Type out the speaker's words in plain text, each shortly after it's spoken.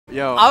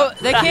Yo.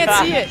 They can't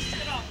see it.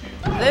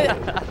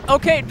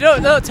 Okay,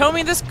 no, tell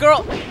me this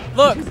girl.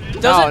 Look,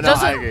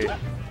 I agree.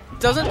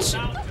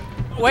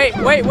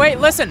 Wait,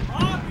 listen.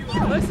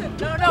 Listen,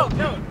 no.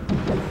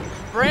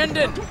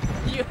 Brandon,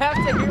 you have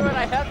to hear what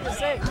I have to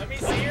say. Let me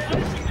see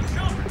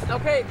her.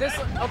 Okay, this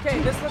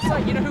looks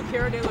like, you know who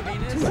Cara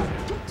Delevingne is?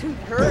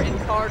 Her and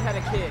Card had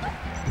a kid.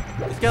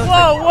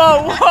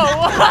 Whoa.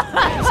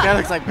 This guy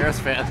looks like Bears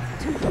fan.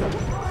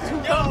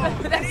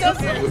 That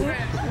doesn't.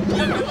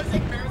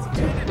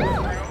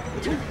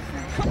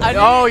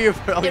 You're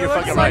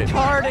fucking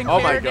right. Oh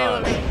my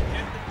god.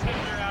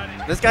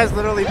 This guy's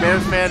literally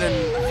Bears fan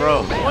and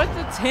bro. What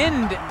the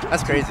tind?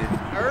 That's crazy.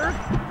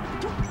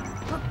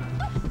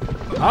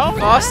 Oh,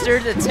 Foster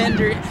the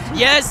Tinder.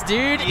 Yes,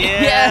 dude.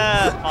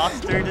 Yeah.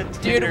 Foster the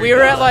Tinder. Dude, we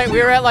were at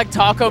like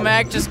Taco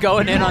Mac just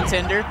going in on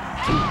Tinder.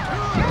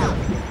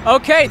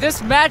 Okay,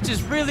 this match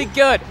is really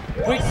good.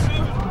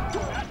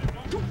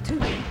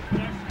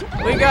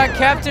 We got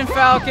Captain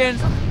Falcon,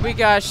 we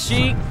got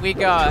Sheik, we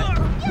got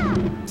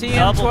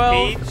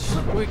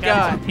TM12, we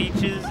got some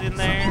peaches in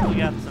there. We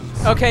got some.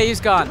 Okay, he's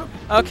gone.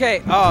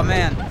 Okay, oh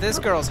man, this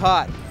girl's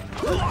hot.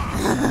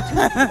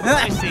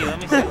 Let me see.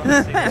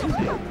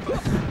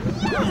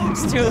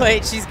 It's too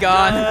late, she's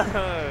gone.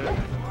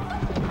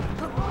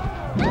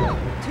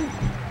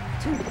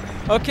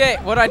 Okay,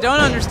 what I don't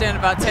understand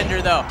about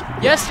Tinder though,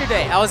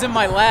 yesterday I was in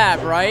my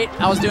lab, right?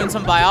 I was doing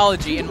some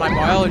biology in my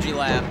biology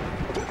lab,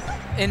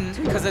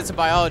 because it's a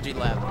biology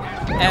lab.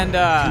 And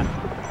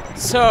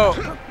so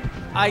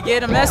I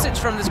get a message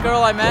from this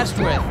girl I matched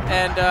with,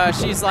 and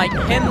she's like,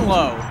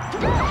 "Hello."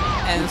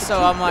 And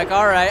so I'm like,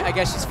 all right, I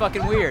guess she's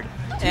fucking weird.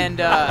 And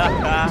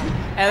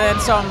then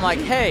so I'm like,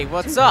 hey,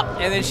 what's up?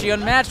 And then she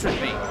unmatched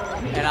with me.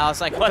 And I was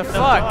like, what the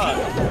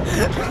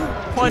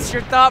fuck? What's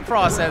your thought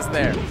process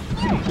there?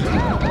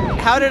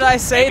 How did I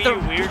say Maybe you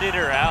weirded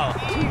her out.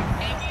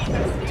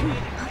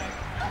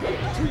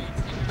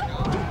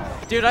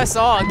 Dude, I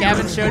saw.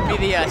 Gavin showed me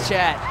the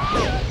chat.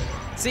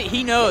 See,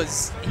 he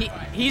knows.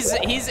 He's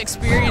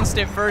experienced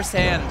it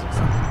firsthand.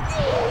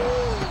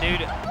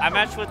 Dude, I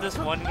matched with this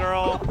one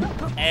girl,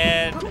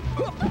 and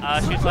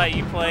she was like,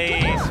 "You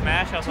play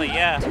Smash?" I was like,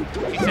 "Yeah."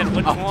 She said,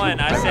 "Which one?"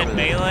 I said,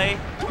 "Melee."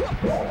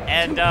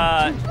 And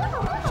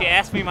she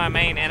asked me my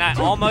main, and I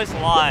almost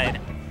lied.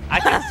 I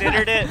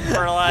considered it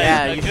for like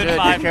a good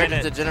 5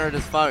 minutes. Degenerate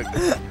as fuck.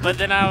 But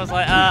then I was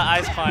like,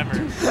 Ice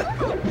Climber.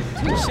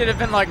 Should have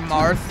been like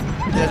Marth.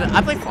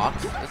 I play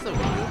Fox. That's so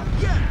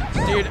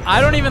weird. Dude,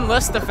 I don't even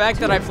list the fact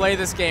that I play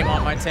this game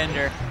on my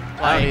Tinder.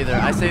 I don't either.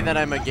 I say that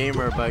I'm a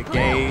gamer, but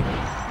gay.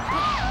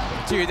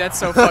 Dude, that's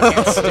so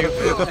fucking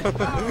stupid.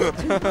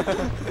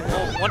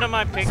 Well, one of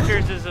my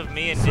pictures is of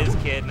me and his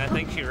kid, and I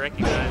think she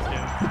recognized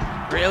him.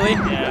 Really?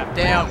 Yeah.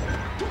 Damn.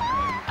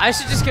 I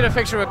should just get a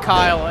picture with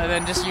Kyle and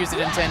then just use it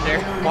in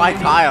Tinder. Why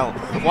Kyle?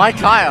 Why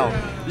Kyle?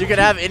 You could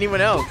have anyone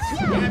else.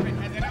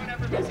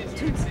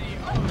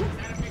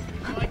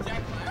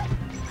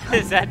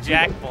 Is that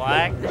Jack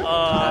Black?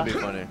 That'd be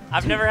funny.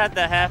 I've never had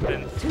that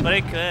happen, but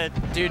it could.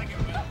 Dude,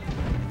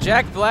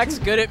 Jack Black's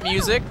good at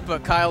music,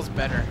 but Kyle's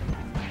better.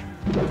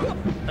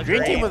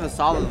 Green team with a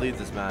solid lead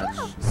this match.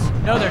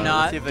 No, they're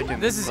not. See if they can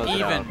This is close it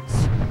even. out.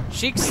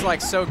 Sheik's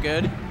like so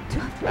good.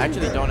 I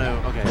actually don't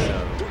know. Okay,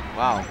 so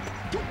wow.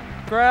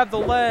 Grab the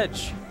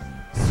ledge.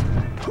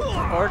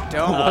 Or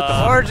don't.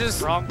 Or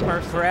just wrong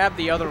person. Grab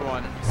the other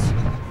one.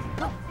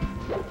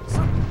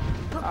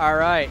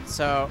 Alright,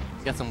 so.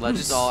 Got some ledge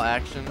stall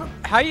action.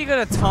 How you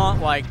gonna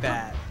taunt like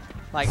that?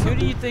 Like, who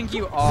do you think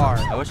you are?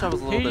 I wish I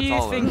was a little bit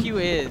taller. Who do you think you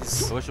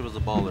is? I wish it was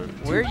a baller.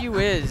 Where you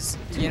is?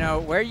 You know,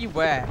 where you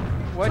at?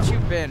 What you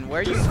been?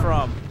 Where you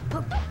from?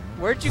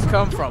 Where'd you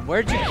come from?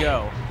 Where'd you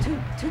go?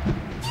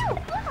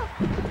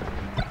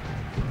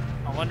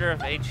 I wonder if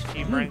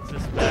HT brings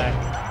this back.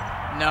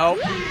 No.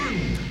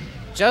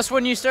 Just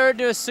when you started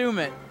to assume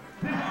it,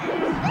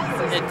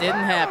 it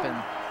didn't happen.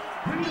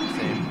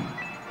 Same.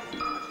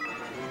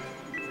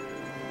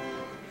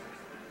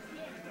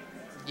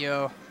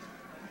 Yo.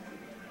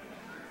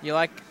 You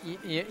like?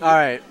 All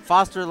right,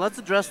 Foster. Let's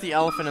address the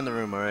elephant in the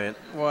room. All right.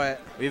 What?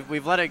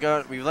 We've let it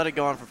go. We've let it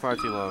go on for far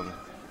too long.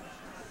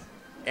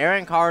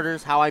 Aaron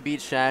Carter's "How I Beat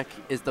Shaq"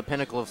 is the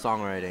pinnacle of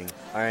songwriting.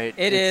 All right.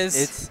 It is.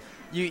 It's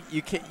you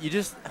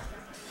just.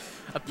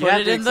 I put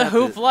it in the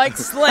hoop like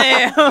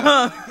slam.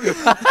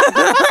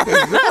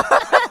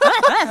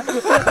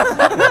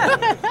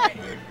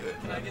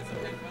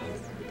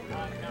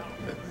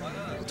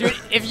 Dude,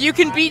 if you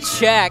can beat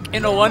Shaq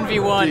in a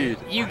 1v1, dude,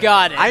 you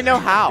got it. I know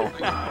how.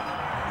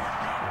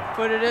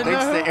 Put it in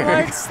Thanks the to hoop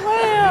Aaron. like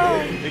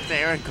slam. Thanks to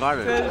Aaron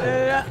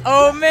Carter.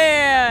 Oh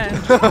man.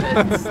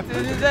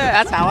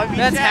 That's how I beat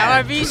That's Shaq. how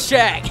I beat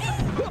Shaq.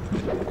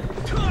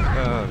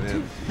 Oh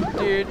man.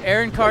 Dude,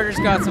 Aaron Carter's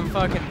got some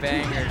fucking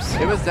bangers.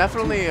 It was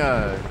definitely.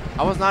 I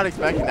was not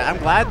expecting that. I'm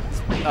glad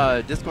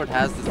Discord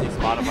has this new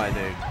Spotify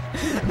thing.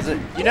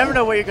 You never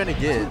know what you're gonna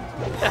get.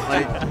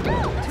 Like,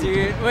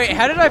 dude, wait,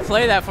 how did I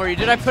play that for you?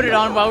 Did I put it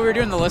on while we were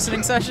doing the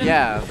listening session?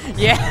 Yeah.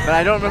 Yeah. But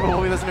I don't remember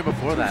what we listened to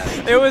before that.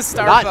 It was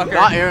Starfucker.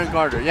 Not Aaron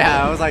Carter.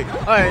 Yeah, I was like,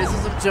 all right, this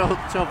is some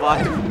chill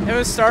vibe. It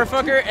was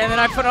Starfucker, and then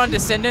I put on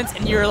Descendants,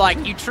 and you were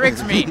like, you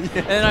tricked me. And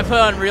then I put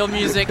on Real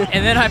Music,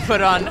 and then I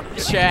put on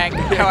Shaq,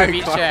 How I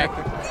Beat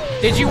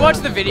Shaq. Did you watch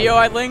the video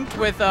I linked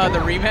with the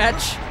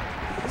rematch?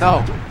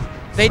 No.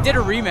 They did a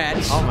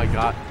rematch. Oh my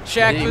god.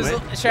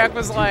 Shaq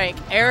was like,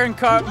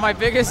 my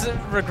biggest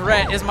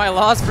regret is my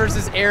loss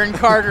versus Aaron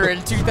Carter in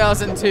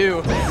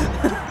 2002.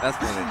 That's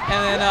funny.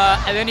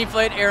 And then he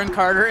played Aaron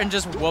Carter and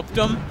just whooped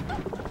him.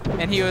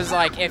 And he was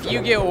like, if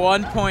you get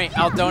 1 point,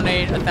 I'll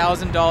donate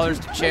 $1,000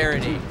 to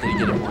charity. Did he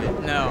get a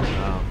point? No.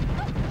 Oh.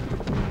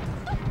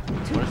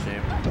 What a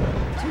shame.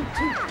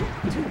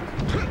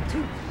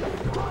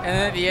 And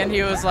then at the end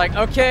he was like,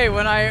 okay,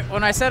 when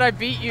I said I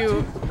beat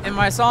you in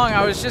my song,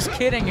 I was just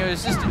kidding, it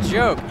was just a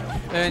joke.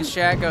 And then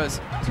Shaq goes,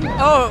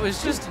 oh, it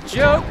was just a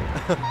joke?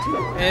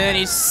 And then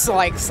he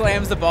like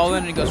slams the ball in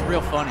and he goes,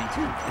 real funny.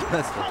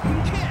 That's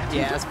funny.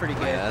 Yeah, that's pretty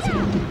good. Yeah, that's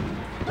cool.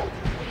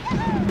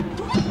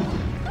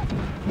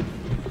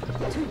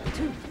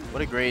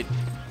 What a great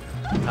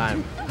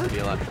time to be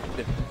alive.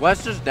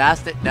 Wes just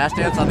dash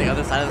dance on the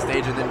other side of the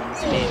stage and then beat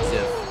GAwes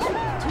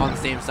XIF on the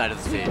same side of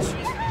the stage.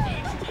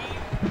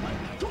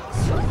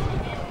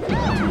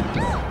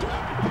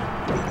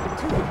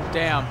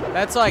 Damn,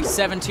 that's like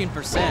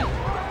 17%.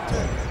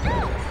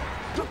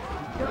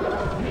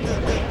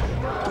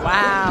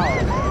 Wow.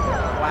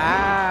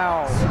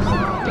 Wow.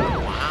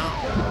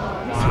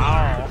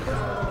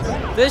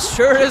 Wow. This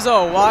sure is a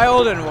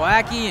wild and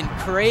wacky and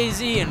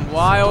crazy and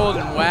wild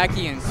and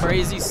wacky and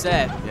crazy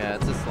set. Yeah,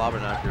 it's a slobber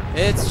knocker.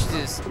 It's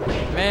just,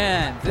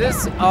 man,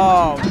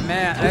 oh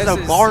man. This is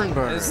a barn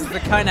burner. This is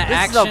the kind of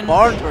action. This is a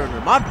barn burner.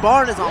 My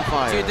barn is on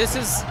fire. Dude, this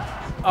is,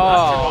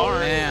 oh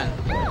man.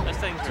 Those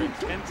things are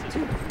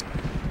expensive.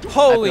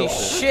 Holy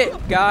shit,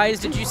 guys.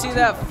 Did you see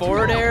that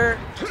forward air?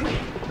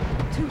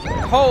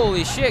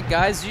 Holy shit,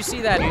 guys. Did you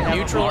see that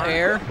neutral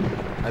air?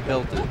 I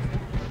built it.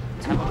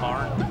 Have a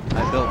barn.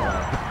 I built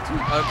one.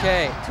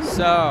 Okay,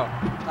 so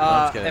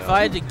if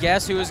I had to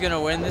guess who was going to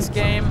win this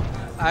game,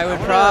 I would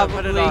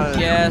probably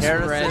guess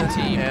Red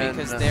Team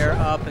because they're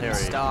up in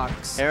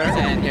stocks.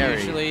 And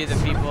usually the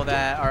people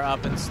that are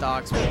up in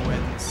stocks will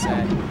win the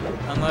set.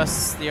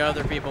 Unless the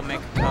other people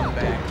make a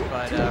comeback.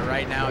 But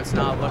right now it's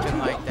not looking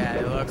like that.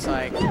 It looks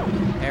like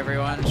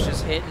everyone's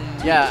just hitting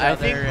each other. I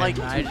think like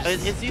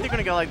it's either going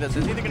to go like this.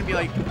 It's either going to be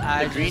like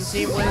the green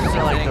team wins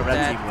or like the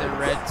red team wins. The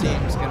red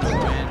team's going to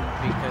win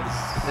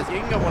because you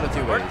can go one of two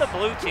ways. Where'd the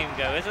blue team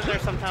go? Isn't there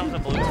sometimes a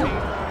blue team?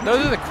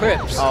 Those are the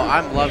Crips. Oh,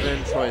 I'm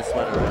loving Troy's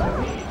sweater.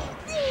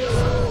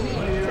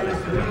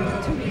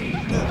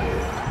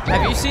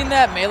 Have you seen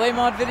that Melee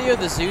mod video,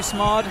 the Zeus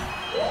mod?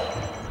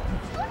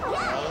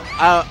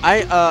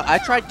 I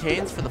tried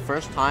Canes for the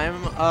first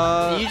time.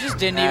 You just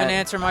didn't even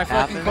answer my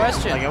fucking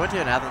question. Like I went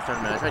to an Athens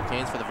tournament. I tried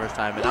Canes for the first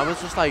time, and I was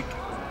just like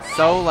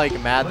so like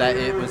mad that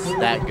it was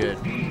that good.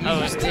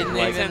 Oh, it didn't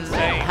even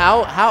say.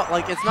 How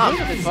like it's not.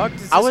 Who the fuck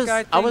does this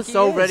guy I was think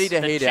so he ready is?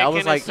 to hate it. I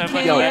was like, so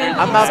much yo, better.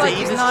 I'm about to Like eat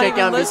he's this not chicken.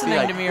 even I'm just listening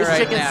like, to me this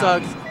right chicken now.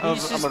 sucks.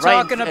 He's just I'm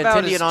talking writing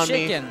about Tindian his on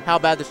chicken. me how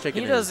bad this chicken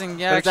He is. doesn't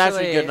But it's actually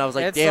actually- good, and I was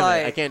like, it's damn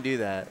like- it, I can't do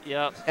that.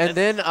 Yep. And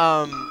then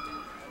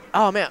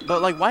oh man,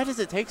 but like, why does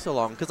it take so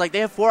long? Because like they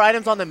have 4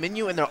 items on the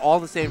menu and they're all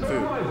the same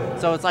food.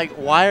 So it's like,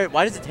 why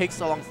does it take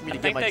so long for me to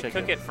get my chicken? I think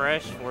they cook it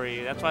fresh for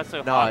you. That's why it's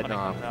so hot when it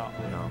comes out.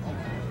 No.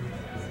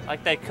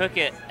 Like they cook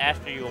it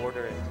after you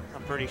order it.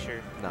 I'm pretty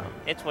sure. No.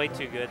 It's way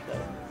too good though.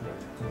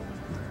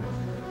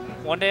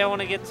 One day I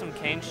want to get some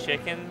Cane's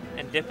chicken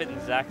and dip it in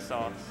Zach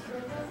sauce.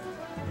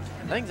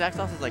 I think Zach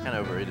sauce is like kind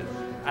of overrated.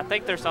 I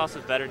think their sauce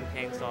is better than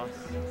Cane's sauce.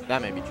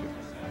 That may be true.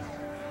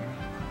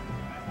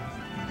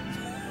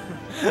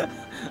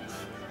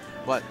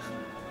 What?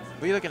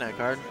 What are you looking at,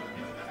 Card?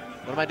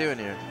 What am I doing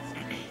here?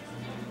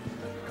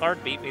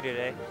 Card beat me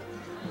today.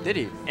 Did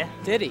he? Yeah.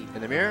 Did he?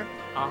 In the mirror?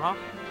 Uh-huh.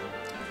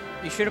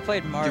 You should have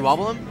played Marv. Did you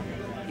wobble him?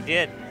 He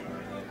did.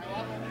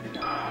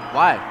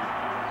 Why?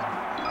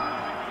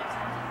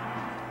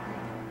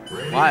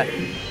 Why?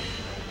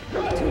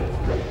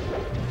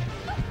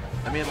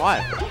 I mean,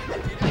 why?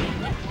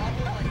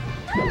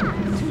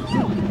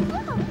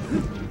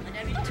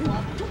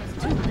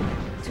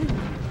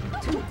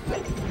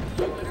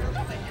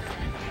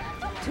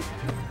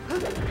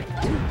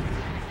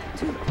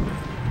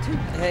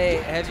 Hey,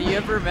 have you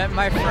ever met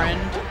my friend?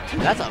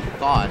 That's a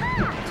thought.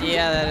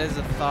 Yeah, that is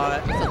a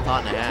thought. That's a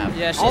thought and a half.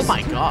 Yeah, oh she's-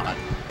 my god.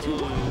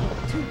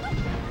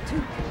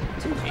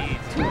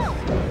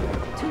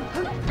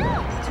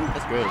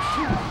 That's gross.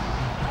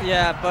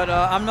 Yeah, but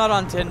I'm not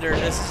on Tinder.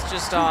 This is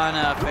just on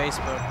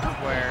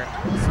Facebook where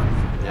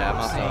Yeah, I'm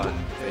also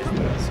on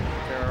Facebook.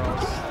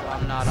 girls.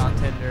 I'm not on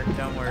Tinder.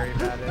 Don't worry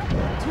about it.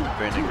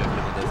 Brandon cooked in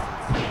the distance.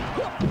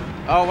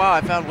 Oh wow,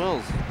 I found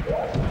Will's.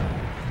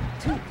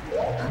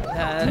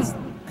 That's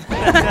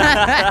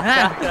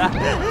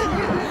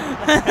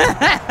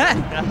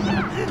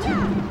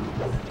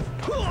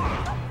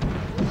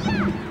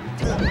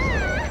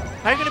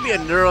How are you gonna be a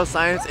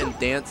neuroscience and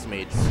dance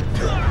major?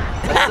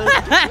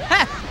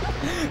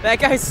 That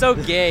guy's so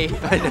gay.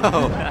 I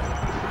know.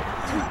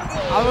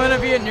 I'm gonna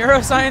be a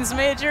neuroscience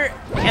major,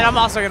 and I'm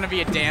also gonna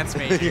be a dance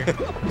major.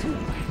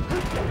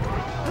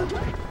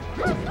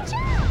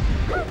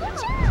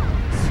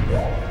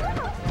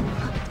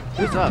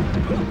 Who's up?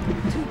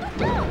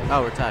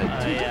 Oh, we're tied.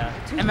 Yeah.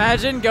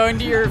 Imagine going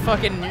to your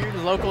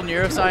fucking local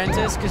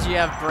neuroscientist because you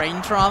have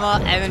brain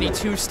trauma, and then he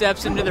 2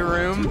 steps into the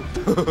room.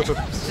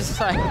 It's just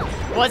like,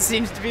 what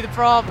seems to be the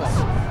problem?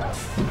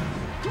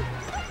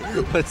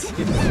 That's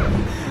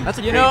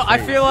a You know,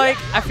 great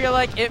I feel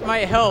like it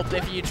might help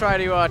if you try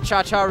to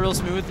cha-cha real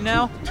smooth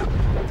now.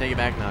 Take it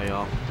back now,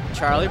 y'all.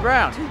 Charlie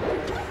Brown.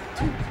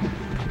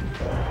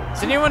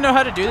 Does anyone know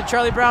how to do the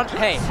Charlie Brown?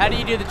 Hey, how do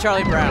you do the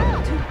Charlie Brown?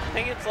 I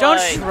think it's Don't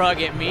like...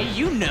 shrug at me,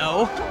 you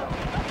know.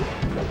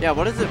 Yeah,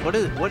 what is it? What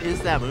is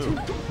that move?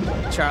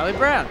 Charlie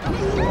Brown.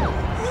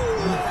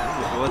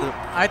 What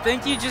I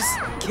think you just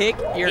kick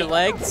your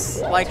legs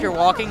like you're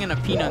walking in a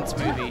Peanuts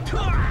movie.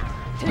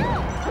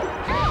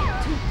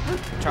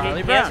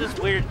 Charlie He Brown. has this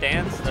weird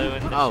dance though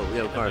in the, oh, yo,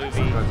 in the Cards.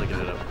 movie. Cards looking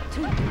it up.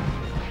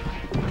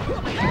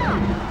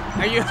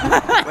 Are you?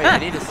 Wait, I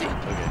need to see.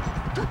 Okay.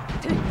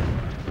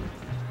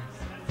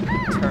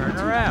 Turn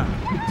around.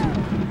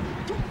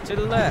 To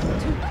the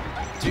left.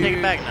 Take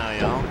it back now,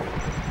 y'all.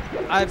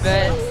 I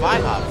bet.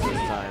 5 hops this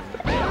time.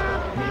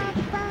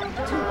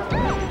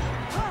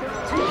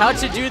 How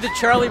to do the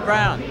Charlie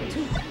Brown.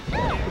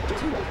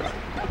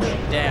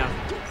 Damn.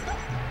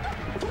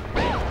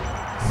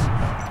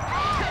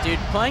 Dude,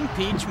 playing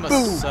Peach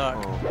must suck.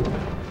 Oh.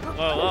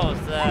 Whoa, what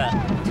was that?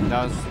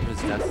 That was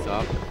his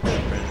desktop.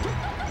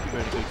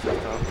 Pretty good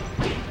desktop.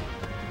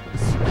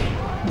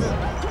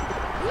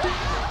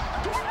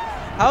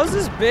 How's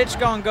this bitch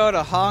gonna go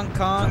to Hong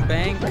Kong,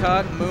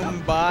 Bangkok,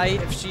 Mumbai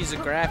if she's a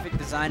graphic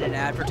design and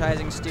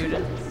advertising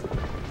student?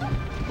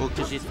 Well,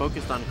 because she's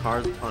focused on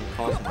cars, on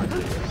call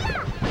marketing.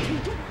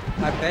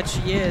 I bet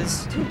she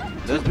is.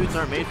 Those boots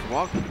aren't made for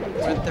walking.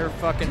 With their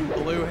fucking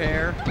blue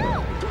hair.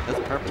 That's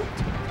purple.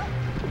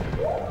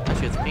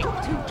 Actually, it's pink.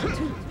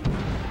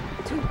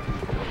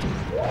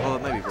 Oh,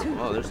 it might be purple.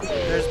 Oh,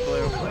 There's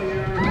blue.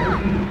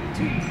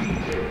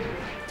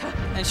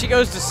 And she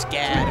goes to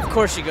SCAD. Of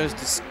course she goes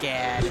to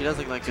SCAD. She does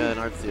look like an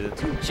art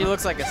student. She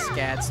looks like a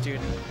SCAD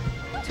student.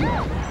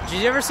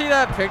 Did you ever see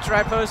that picture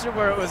I posted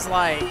where it was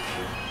like,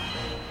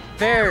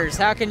 bears,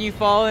 how can you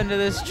fall into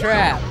this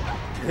trap?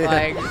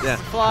 Like, Yeah,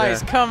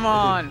 flies, yeah. come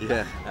on.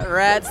 Yeah.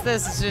 Rats,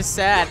 this is just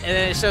sad. And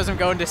then it shows them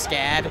going to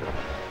SCAD.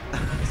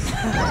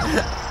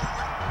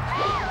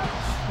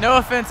 No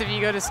offense if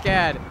you go to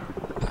SCAD.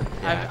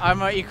 Yeah.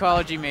 I'm an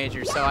ecology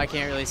major, so I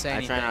can't really say I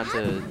anything. try not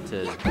to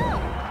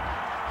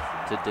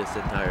diss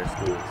entire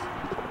schools.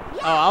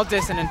 Oh, I'll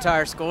diss an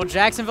entire school.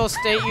 Jacksonville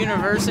State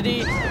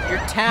University, your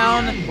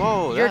town,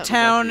 Whoa, your that-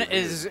 town that's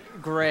is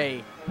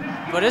gray,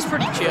 but it's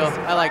pretty chill.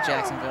 I like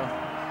Jacksonville.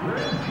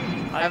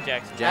 I like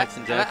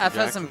Jackson. I've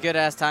had some good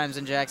ass times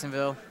in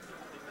Jacksonville.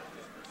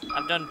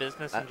 I've done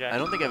business in Jackson. I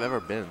don't think I've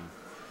ever been.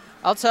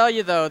 I'll tell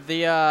you though,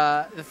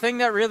 the thing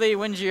that really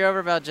wins you over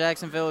about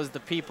Jacksonville is the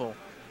people.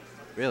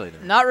 Really?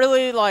 No. Not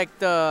really like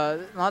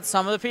not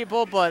some of the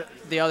people, but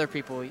the other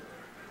people.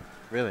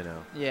 Really?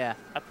 No. Yeah.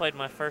 I played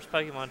my first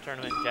Pokemon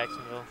tournament in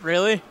Jacksonville.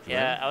 Really?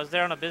 Yeah, I was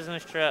there on a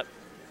business trip,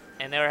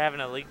 and they were having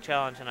a league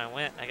challenge, and I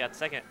went. I got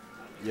second.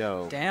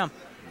 Yo. Damn.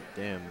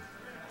 Damn.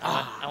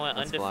 I went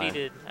Let's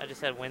undefeated. I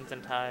just had wins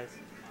and ties.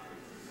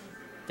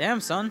 Damn,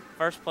 son.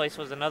 First place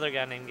was another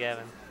guy named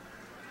Gavin.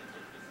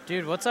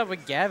 Dude, what's up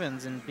with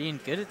Gavins and being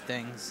good at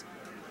things?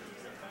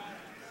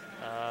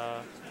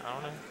 I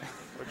don't know.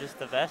 We're just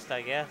the best,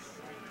 I guess.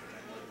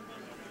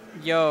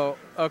 Yo,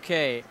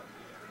 okay.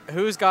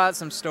 Who's got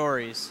some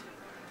stories?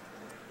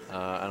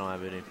 I don't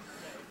have any.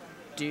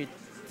 Dude,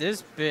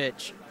 this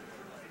bitch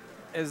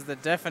is the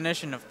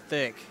definition of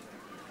thick.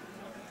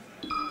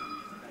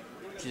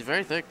 She's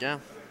very thick, yeah.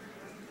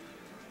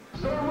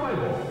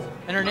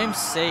 And her name's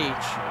Sage.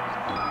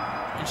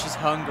 And she's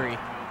hungry.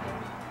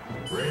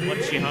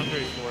 What's she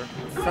hungry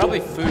for? Probably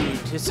food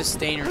to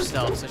sustain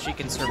herself so she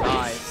can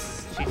survive.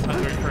 She's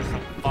hungry for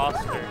some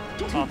Foster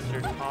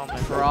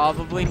Thomas.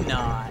 Probably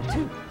not.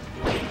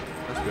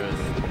 That's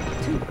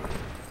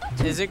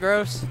gross. Is it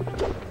gross?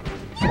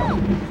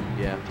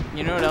 Yeah.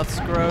 You know what else is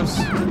gross?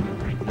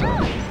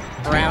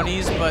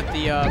 Brownies, but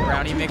the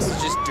brownie mix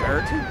is just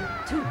dirt.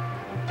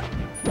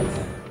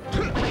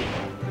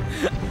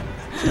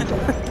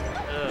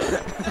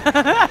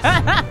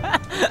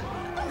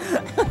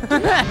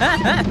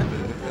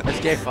 I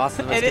just gave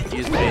Foster the most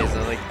confused face.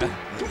 I'm like,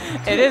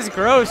 It is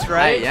gross,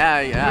 right?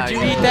 yeah. Would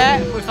you eat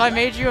that? If I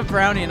made you a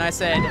brownie and I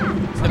said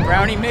the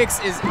brownie mix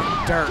is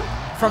dirt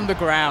from the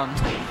ground.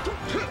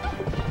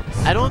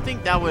 I don't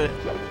think that would.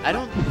 I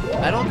don't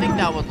think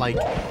that would like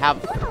have.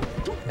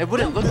 It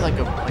wouldn't look like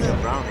a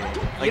brownie.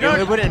 Like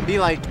it wouldn't be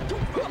like,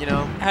 you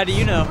know. How do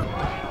you know?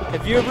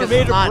 Have you ever It's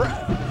made not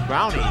a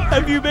brownie.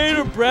 Have you made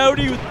a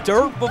brownie with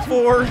dirt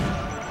before?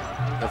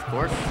 Of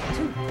course.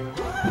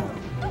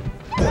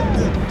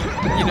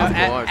 You know, Of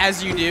course.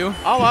 as you do.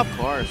 Oh, of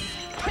course.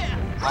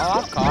 I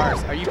love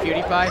cars. Are you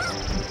PewDiePie?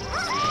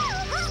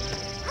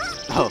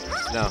 Oh,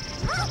 no.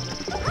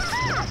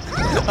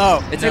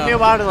 Oh, It took me a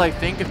while to like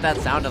think if that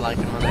sounded like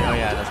him. I was like, oh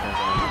yeah, that's gonna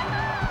sound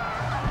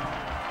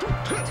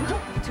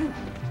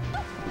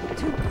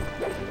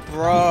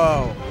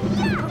Bro.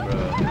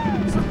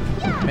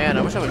 Man,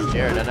 I wish I was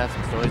Jared. I'd have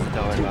some stories to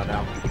tell right about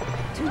now.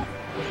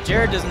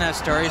 Jared doesn't have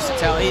stories to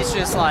tell. He's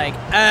just like,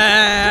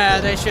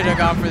 they should have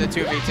gone for the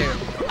 2v2. They should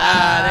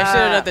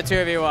have done the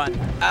 2v1. Should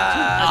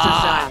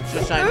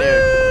have shined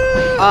there.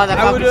 Oh, that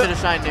Falcon should have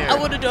shined there. I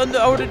would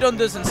have done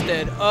this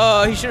instead.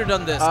 He should have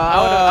done this.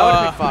 I would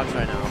have picked Fox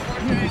right now.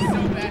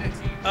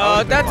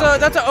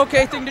 That's an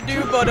okay thing to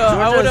do, but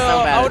I would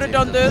have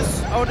done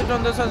this. I would have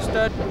done this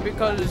instead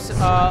because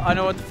I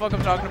know what the fuck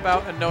I'm talking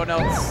about, and no one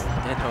else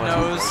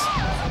knows,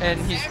 and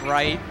he's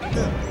right.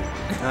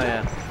 Oh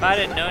yeah. If I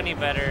didn't know any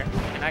better,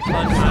 and I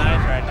closed my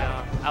eyes right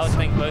now, I would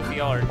think both of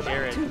y'all are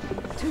Jared.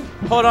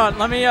 Hold on,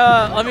 let me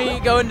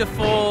go into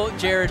full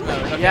Jared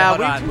mode. Okay,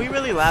 yeah, we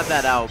really labbed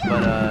that out,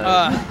 but you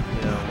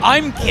know.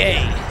 I'm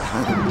gay.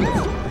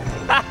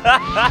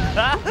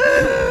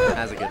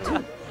 That's a good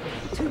one.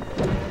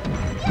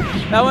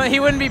 That one, he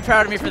wouldn't be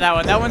proud of me for that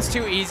one. That one's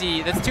too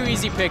easy. That's too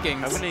easy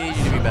pickings. I'm gonna need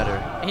you to be better.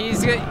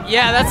 He's good.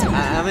 Yeah, that's. I'm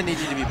gonna need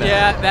you to be better.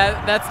 Yeah,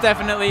 that's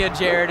definitely a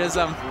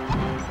Jaredism.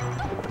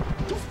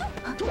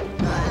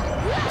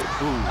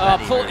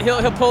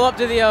 He'll pull up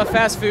to the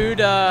fast food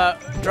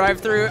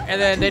drive-through, and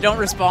then they don't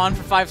respond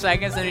for 5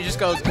 seconds, and he just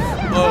goes,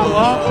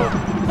 hello?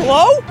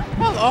 Hello?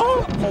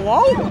 Hello?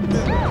 Hello?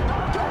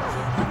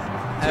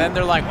 And then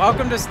they're like,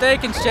 welcome to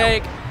Steak and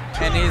Shake.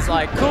 And he's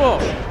like, cool.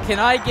 Can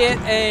I get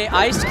a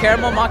iced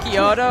caramel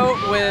macchiato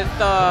with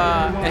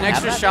an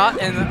extra shot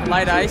and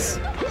light ice?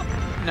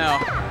 No.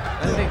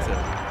 I don't think so.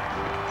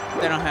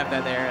 They don't have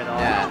that there at all.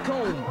 Yeah.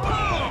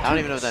 I don't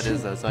even know what that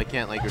is though, so I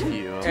can't like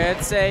refute.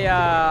 It's a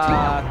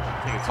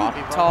like a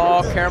coffee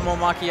tall caramel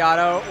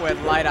macchiato with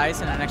light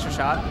ice and an extra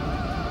shot.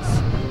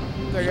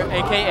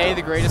 AKA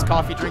the greatest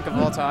coffee drink of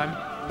all time.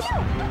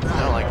 I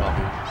don't like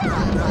coffee.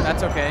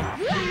 That's okay.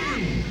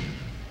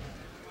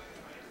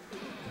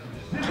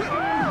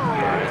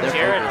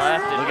 Jared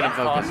left and Look at him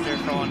focus. Foster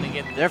for wanting to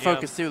get the They're jump.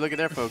 focused too. Look at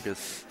their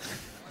focus.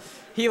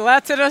 He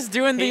laughed at us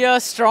doing the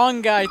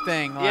strong guy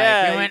thing. Like,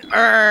 Yeah, we went,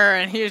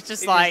 and he was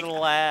just He like, just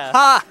laughed.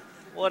 ha!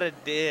 What a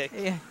dick.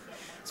 Yeah.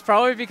 It's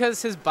probably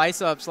because his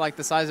biceps like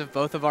the size of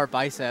both of our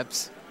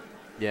biceps.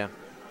 Yeah.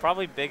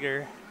 Probably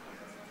bigger.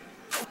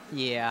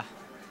 Yeah.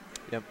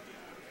 Yep.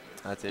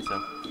 I'd say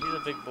so. He's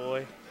a big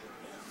boy.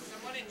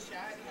 Someone in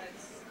chat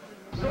has...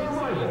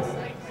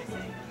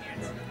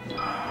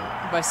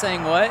 By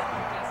saying what?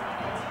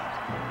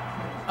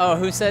 Oh,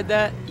 who said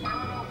that?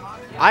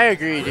 I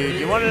agree, dude.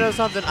 You want to know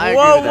something? I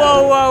whoa, agree with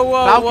that.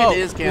 whoa. Falcon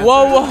is cancer.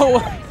 Whoa.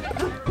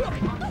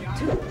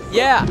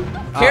 Yeah.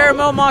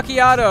 Caramel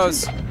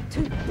macchiatos.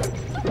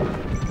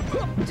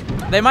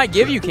 They might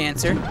give you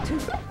cancer.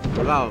 What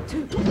about? I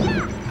don't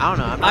know. I'm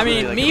not I mean,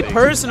 really, like, me a big-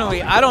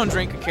 personally, I don't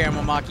drink a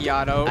caramel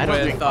macchiato I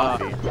don't drink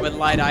coffee. with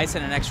light ice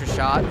and an extra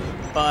shot,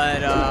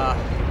 but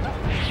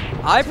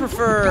I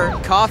prefer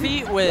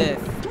coffee with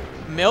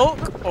milk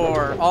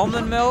or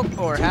almond milk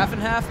or half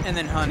and half, and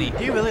then honey.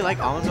 Do you really like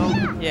almond milk?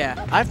 Yeah.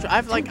 I've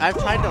tried to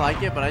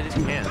like it, but I just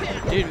can't.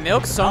 Dude,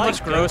 milk's so I like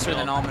much grosser goat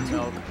than milk. almond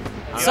milk. You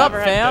What's up,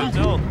 ever had fam?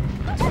 goat milk?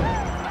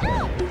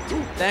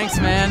 Thanks,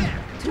 man.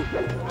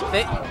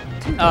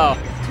 Oh.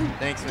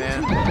 Thanks,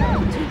 man.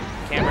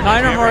 Cameron,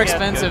 Mine have are you more ever had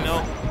expensive.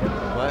 Goat milk?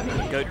 What?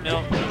 Goat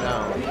milk?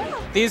 No.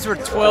 These were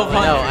 1,200.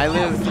 No, I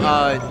live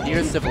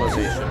near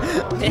civilization.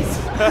 It's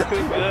so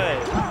good.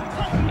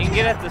 You can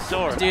get it at the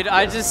store. Dude,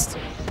 I just...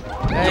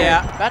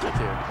 Yeah. Patrick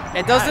here.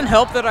 It doesn't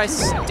help that I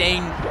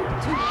stained...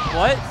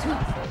 What?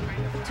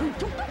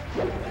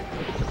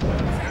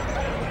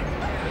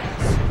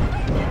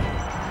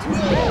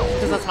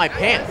 Because that's my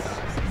pants.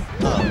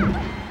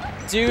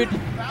 Dude,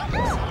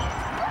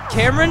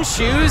 Cameron's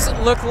shoes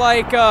look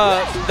like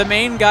the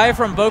main guy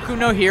from Boku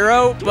no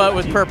Hero, but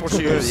with purple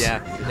shoes.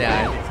 Yeah, I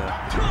think so.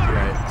 You're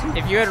right.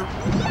 If you had...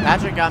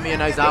 Patrick got me a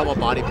NaCl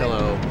body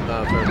pillow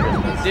for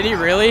Christmas. Did he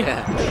really?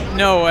 Yeah.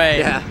 No way.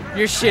 Yeah.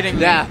 You're shitting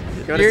me. Yeah. You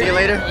want to see it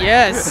later?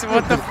 Yes.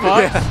 What the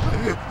fuck?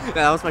 Yeah,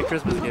 that was my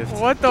Christmas gift.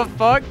 What the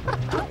fuck?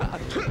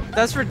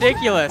 That's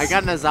ridiculous. I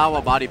got an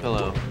NaCl body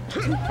pillow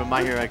from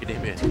My Hero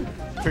Academia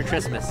for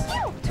Christmas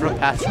from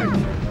Patrick.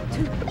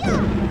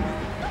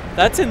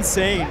 That's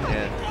insane.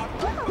 Yeah.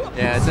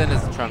 Yeah, it's in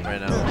his trunk right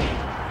now.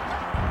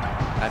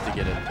 I have to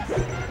get it.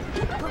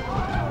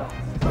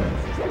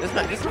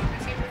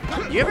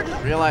 You ever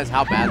just realize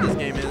how bad this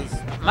game is?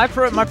 My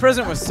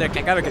present was sick.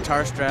 I got a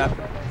guitar strap.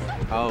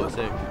 Oh,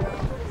 sick.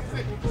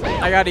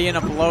 I got Ian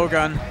a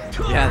blowgun.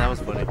 Yeah, that was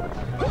funny.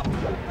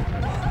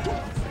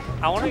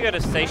 I want to go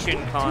to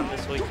Station Con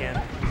this weekend.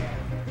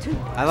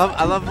 I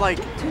love like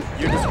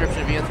your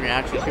description of Ian's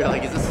reaction. You're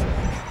like, is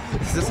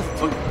this a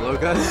fucking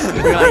blowgun?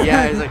 You're like,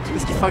 yeah. He's like,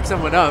 this can fuck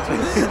someone up.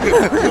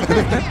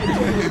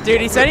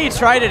 Dude, he said he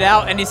tried it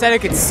out and he said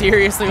it could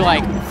seriously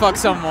like fuck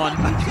someone.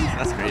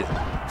 That's crazy.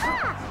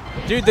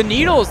 Dude,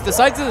 the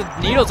sides of the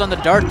needles on the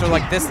darts are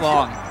like this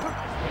long.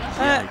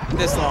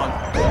 This long.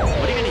 What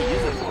are you gonna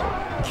use it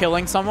for?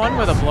 Killing someone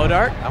with a blow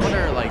dart. I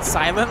wonder, like,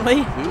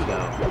 Silently. who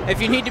though?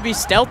 If you need to be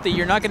stealthy,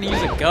 you're not gonna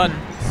use a gun.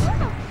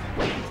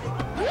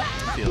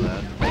 I feel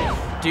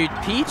that. Dude,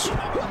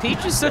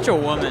 Peach is such a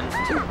woman.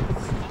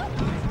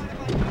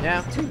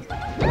 Yeah.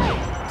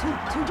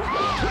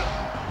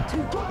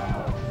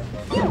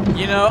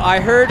 You know, I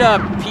heard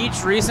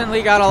Peach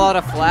recently got a lot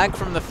of flack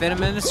from the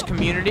feminist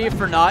community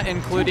for not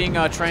including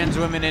trans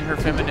women in her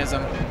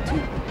feminism.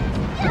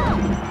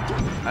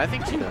 I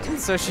think she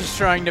does. So she's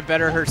trying to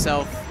better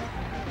herself.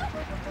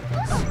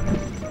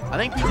 I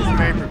think Peach is a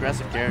very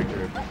progressive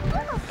character,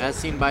 as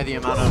seen by the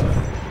amount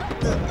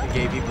of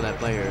gay people that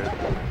play her.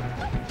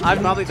 I'm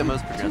probably the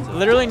most progressive.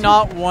 Literally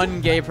not one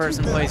gay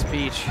person plays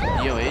Peach.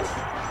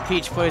 DOH?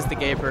 Peach plays the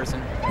gay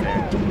person.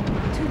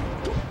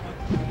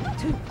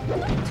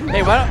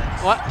 Hey,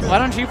 why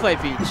don't you play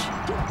Peach?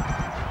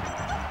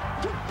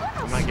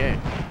 I'm not gay.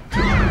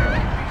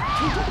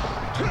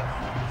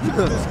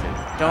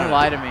 Don't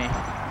lie to me.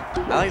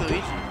 I like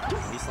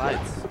Luigi. He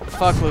slides.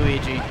 Fuck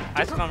Luigi.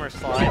 Ice climbers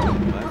slide.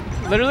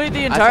 What? Literally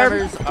the Ice entire...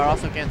 climbers are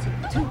also cancer.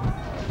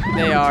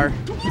 They are.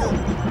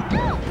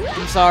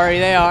 I'm sorry,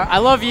 they are. I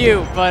love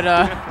you, but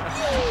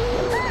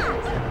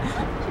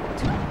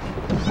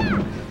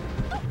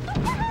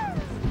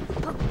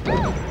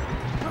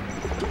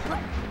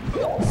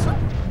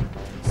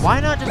Why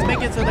not just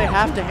make it so they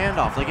have to hand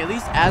off? Like, at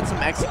least add some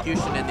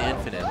execution in the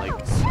infinite. Like,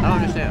 I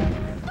don't understand.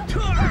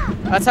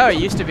 that's how it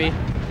used to be.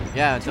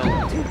 Yeah, until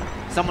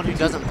someone who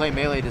doesn't play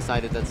Melee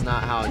decided that's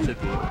not how it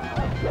should be.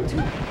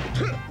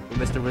 When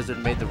Mr. Wizard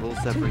made the rule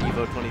set for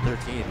EVO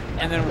 2013.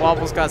 And then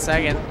Wobbles got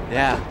second,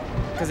 Yeah.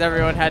 because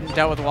everyone hadn't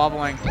dealt with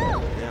wobbling.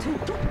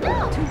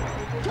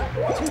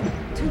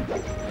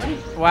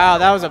 Wow,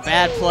 that was a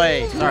bad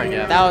play. Sorry,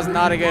 Gavin. That was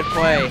not a good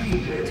play.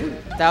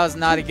 That was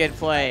not a good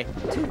play.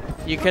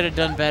 You could have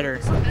done better.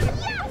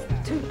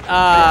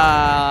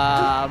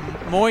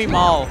 Muy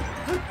mal.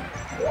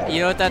 You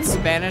know what that's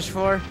Spanish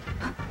for?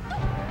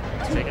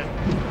 Chicken?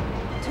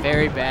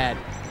 Very bad.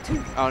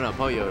 Oh no,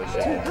 pollo is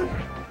chicken.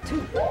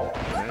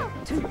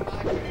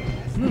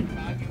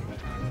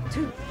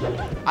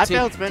 I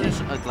failed Spanish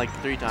like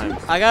 3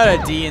 times. I got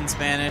a D in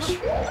Spanish.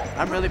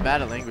 I'm really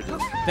bad at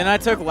languages. Then I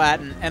took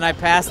Latin, and I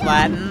passed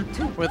Latin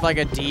with like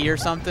a D or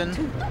something.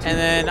 And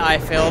then I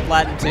failed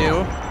Latin 2.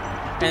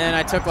 And then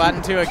I took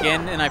Latin 2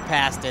 again, and I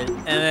passed it.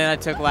 And then I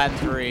took Latin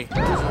 3.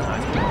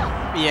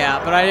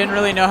 Yeah, but I didn't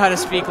really know how to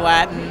speak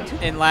Latin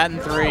in Latin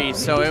 3,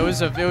 so it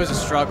was a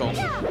struggle.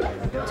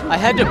 I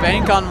had to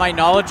bank on my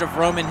knowledge of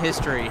Roman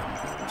history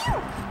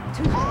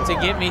to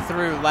get me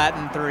through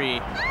Latin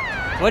 3.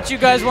 What you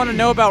guys want to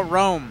know about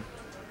Rome?